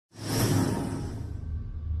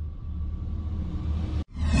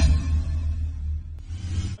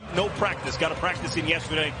no practice. Got to practice in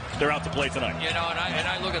yesterday. They're out to play tonight. You know, and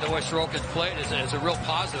I look at the way Sorokin's played as a real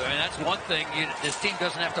positive. And that's one thing this team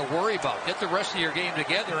doesn't have to worry about. Get the rest of your game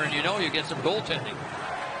together, and you know you get some goaltending.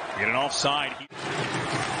 Get an offside.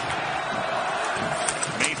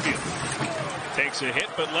 Mayfield takes a hit,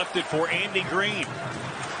 but left it for Andy Green.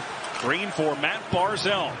 Green for Matt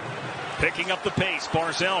Barzal. Picking up the pace.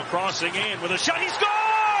 Barzal crossing in with a shot. He scores!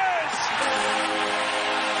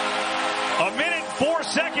 A minute, 4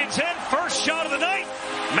 seconds in. First shot of the night.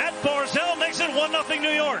 Matt Barzal makes it 1-0 New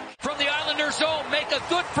York. From the Islanders zone, make a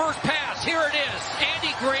good first pass. Here it is.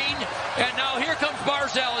 Andy Green. And now here comes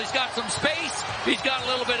Barzal. He's got some space. He's got a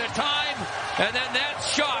little bit of time. And then that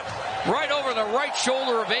shot right over the right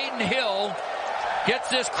shoulder of Aiden Hill gets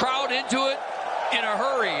this crowd into it in a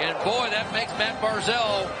hurry. And boy, that makes Matt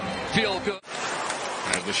Barzal feel good.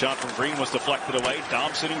 As the shot from Green was deflected away,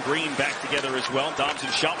 Dobson and Green back together as well.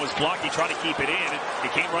 Dobson's shot was blocked. He tried to keep it in.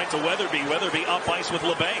 It came right to Weatherby. Weatherby up ice with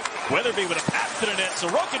LeBanc. Weatherby with a pass to the net.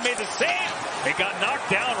 Sorokin made the save. It got knocked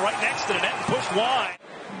down right next to the net and pushed wide.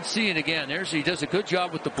 See it again. He does a good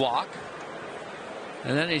job with the block.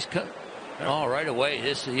 And then he's cut. Oh, right away.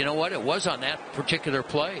 You know what? It was on that particular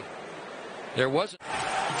play. There wasn't.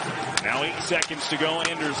 Now 8 seconds to go.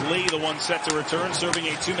 Anders Lee, the one set to return, serving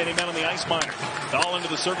a 2-minute man on the ice minor. All into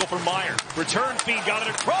the circle for Meyer. Return feed, got it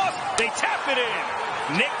across. They tap it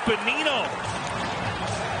in. Nick Bonino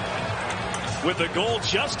with the goal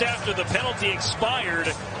just after the penalty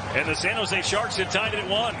expired. And the San Jose Sharks had tied it at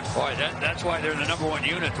 1. Boy, that's why they're the #1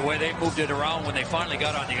 unit, the way they moved it around when they finally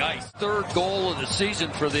got on the ice. Third goal of the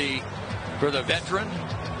season for the veteran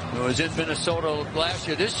who was in Minnesota last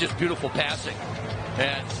year. This is just beautiful passing.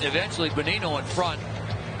 And eventually Bonino in front.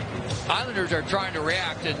 Islanders are trying to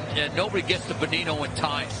react, and nobody gets to Bonino in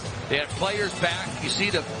time. They had players back. You see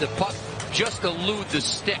the puck just elude the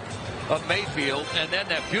stick of Mayfield, and then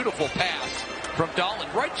that beautiful pass from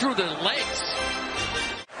Dahlin right through the legs.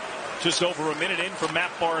 Just over a minute in from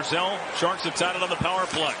Matt Barzal. Sharks have tied it on the power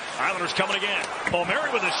play. Islanders coming again.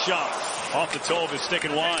 Palmieri with a shot. Off the toe of his stick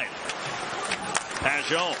and wide.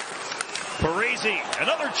 Pajot. Parisi.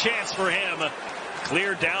 Another chance for him.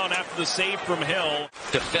 Cleared down after the save from Hill.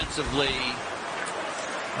 Defensively,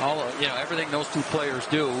 everything those two players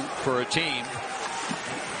do for a team.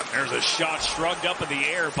 There's a shot shrugged up in the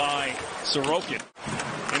air by Sorokin.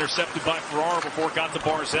 Intercepted by Ferraro before it got to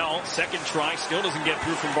Barzal. Second try, still doesn't get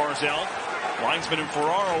through from Barzal. Linesman and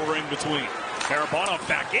Ferraro were in between. Barabanov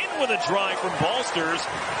back in with a drive from Balsters.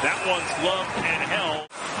 That one's gloved and held.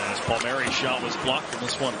 As Palmieri's shot was blocked, and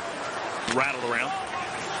this one rattled around.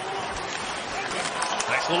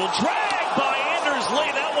 Nice little drag by Anders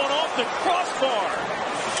Lee. That one off the crossbar.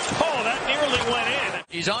 Oh, that nearly went in.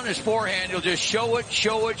 He's on his forehand. He'll just show it.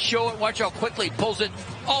 Watch how quickly he pulls it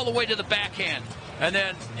all the way to the backhand. And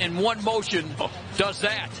then in one motion does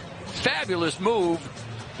that. Fabulous move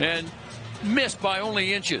and missed by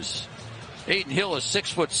only inches. Aiden Hill is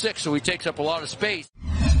 6'6", so he takes up a lot of space.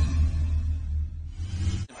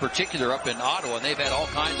 In particular up in Ottawa, and they've had all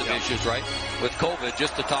kinds of issues, right, with COVID,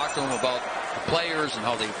 just to talk to him about the players and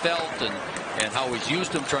how they felt and how he's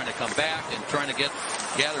used them, trying to come back and trying to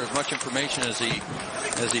gather as much information as he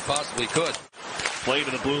possibly could. Play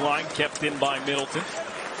to the blue line, kept in by Middleton.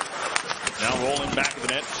 Now rolling back of the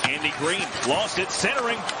net, Andy Green lost it,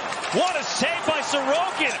 centering. What a save by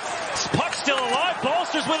Sorokin! Puck still alive,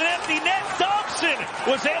 Balsters with an empty net. Dobson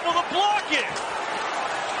was able to block it.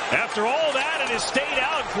 After all that, it has stayed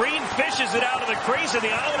out. Green fishes it out of the crease, and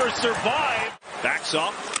the Islanders survive. Backs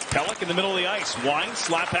off. Pelech in the middle of the ice. Wine,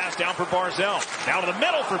 slap pass down for Barzal. Down to the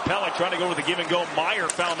middle for Pelech, trying to go with the give and go. Meyer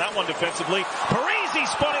found that one defensively. Parisi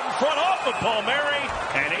spun it in front off of Palmieri,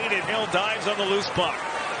 and Aiden Hill dives on the loose puck.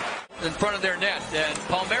 In front of their net, and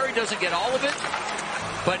Palmieri doesn't get all of it,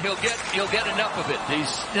 but he'll get enough of it.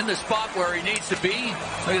 He's in the spot where he needs to be.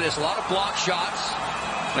 Look at this, a lot of block shots,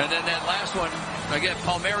 and then that last one, again,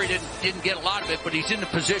 Palmieri didn't get a lot of it, but he's in the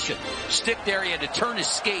position. Stick there, he had to turn his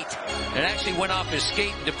skate, and actually went off his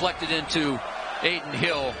skate and deflected into Aiden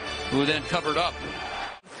Hill, who then covered up.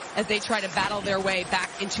 As they try to battle their way back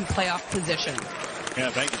into playoff position. Yeah,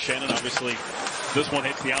 thank you, Shannon. Obviously, this one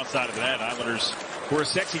hits the outside of the net. Islanders were a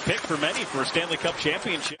sexy pick for many for a Stanley Cup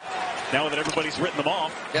championship. Now that everybody's written them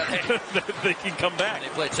off, they can come back. They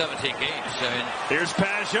played 17 games. Here's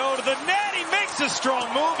Pajot to the net. He makes a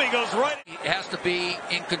strong move. He goes right. He has to be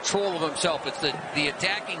in control of himself. It's the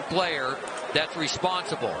attacking player that's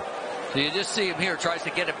responsible. So you just see him here, tries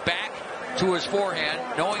to get it back to his forehand,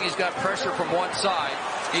 knowing he's got pressure from one side.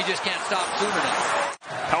 He just can't stop shooting it.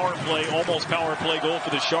 Power play, almost power play goal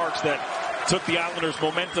for the Sharks that took the Islanders'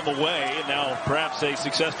 momentum away, and now perhaps a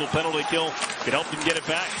successful penalty kill could help them get it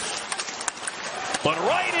back. But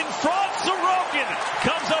right in front, Sorokin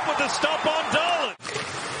comes up with the stop on Dolan.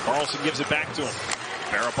 Karlsson gives it back to him.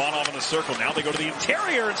 Barabanov in the circle. Now they go to the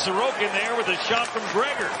interior, and Sorokin there with a shot from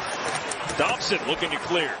Gregor. Dobson looking to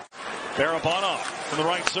clear. Barabanov from the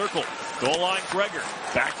right circle. Goal line, Gregor.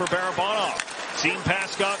 Back for Barabanov. Seam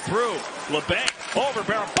pass got through. LeBanc over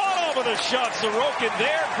Barabanov with a shot. Sorokin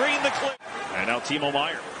there. Green the clear. And now Timo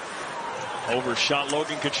Meier. Overshot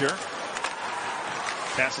Logan Couture.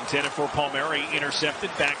 Pass intended for Palmieri. Intercepted.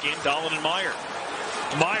 Back in. Dahlin and Meier.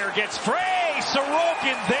 Meier gets free.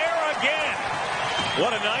 Sorokin there again.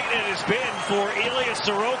 What a night it has been for Elias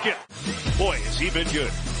Sorokin. Boy, has he been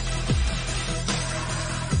good.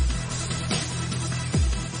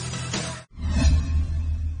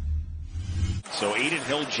 So Aiden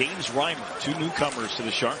Hill, James Reimer, two newcomers to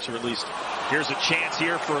the Sharks, or at least here's a chance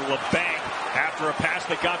here for LeBanc. After a pass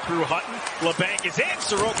that got through Hutton, LeBanc is in,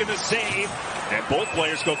 Sorokin the save, and both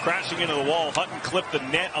players go crashing into the wall. Hutton clipped the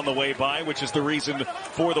net on the way by, which is the reason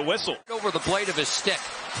for the whistle. Over the blade of his stick.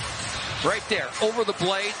 Right there, over the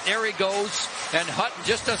blade, there he goes, and Hutton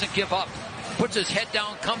just doesn't give up. Puts his head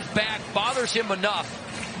down, comes back, bothers him enough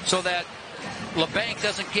so that LeBanc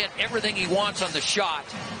doesn't get everything he wants on the shot,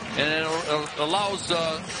 and it allows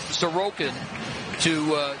Sorokin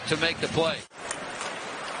to make the play.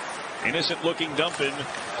 Innocent looking Dumpin,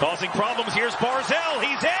 causing problems. Here's Barzell,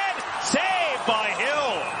 he's in, saved by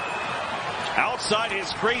Hill. Outside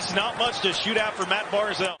his crease, not much to shoot after Matt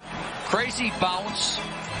Barzell. Crazy bounce.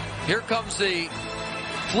 Here comes the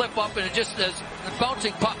flip up, and it just is a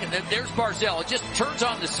bouncing puck, and then there's Barzell. It just turns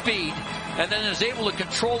on the speed, and then is able to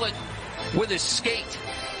control it with his skate.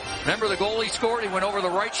 Remember the goal he scored? He went over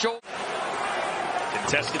the right shoulder.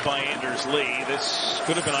 Contested by Anders Lee. This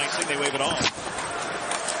could have been icing. They wave it off.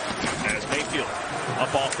 As Mayfield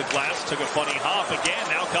up off the glass, took a funny hop again.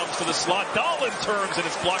 Now comes to the slot. Dahlin turns, and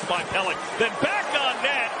it's blocked by Pelech. Then back on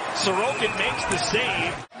net. Sorokin makes the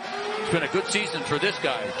save. It's been a good season for this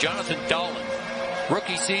guy, Jonathan Dahlin.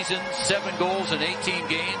 Rookie season, 7 goals in 18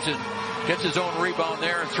 games, and gets his own rebound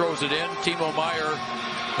there and throws it in. Timo Meier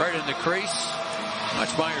right in the crease.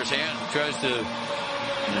 Watch Meier's hand. Tries to,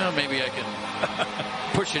 maybe I can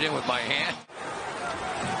push it in with my hand.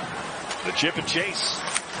 The chip and chase.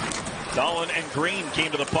 Dahlin and Green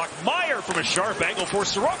came to the puck. Meier from a sharp angle for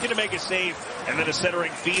Sorokin to make a save, and then a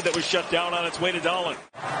centering feed that was shut down on its way to Dahlin.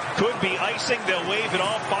 Could be icing. They'll wave it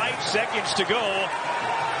off. 5 seconds to go.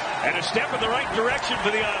 And a step in the right direction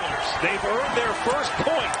for the Islanders. They've earned their first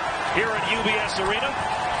point here at UBS Arena,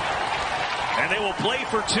 and they will play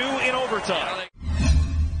for 2 in overtime.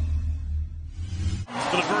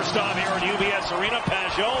 For the first time here at UBS Arena,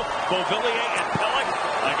 Pajot, Beauvillier, and Pelech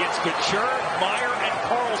against Couture, Meier, and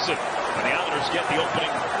Karlsson. And the Islanders get the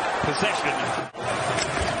opening possession.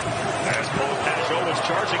 As Pajot was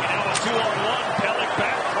charging, and now a 2-on-1. Pelech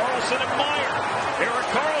back, Karlsson and Meier. Erik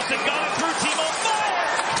Karlsson got it through Timo Meier.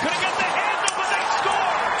 Couldn't get the handle, but they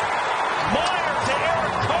score. Meier to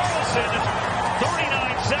Erik Karlsson.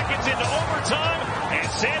 39 seconds into overtime, and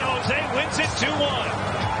San Jose wins it 2-1.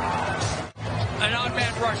 An odd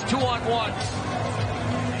man rush, 2-on-1.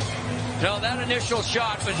 Now that initial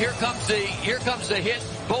shot, but here comes the hit.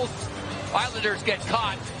 Both Islanders get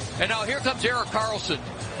caught, and now here comes Erik Karlsson.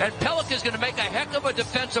 And Pelech is going to make a heck of a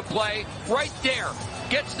defensive play right there.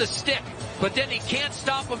 Gets the stick, but then he can't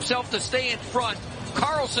stop himself to stay in front.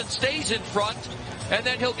 Karlsson stays in front, and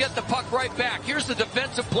then he'll get the puck right back. Here's the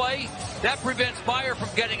defensive play. That prevents Meier from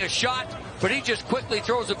getting a shot, but he just quickly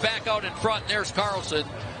throws it back out in front, and there's Karlsson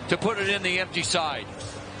to put it in the empty side.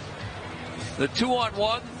 The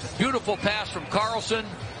 2-on-1, beautiful pass from Karlsson.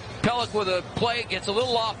 Pelech with a play, gets a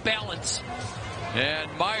little off balance,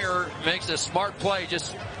 and Meier makes a smart play,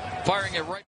 just firing it right.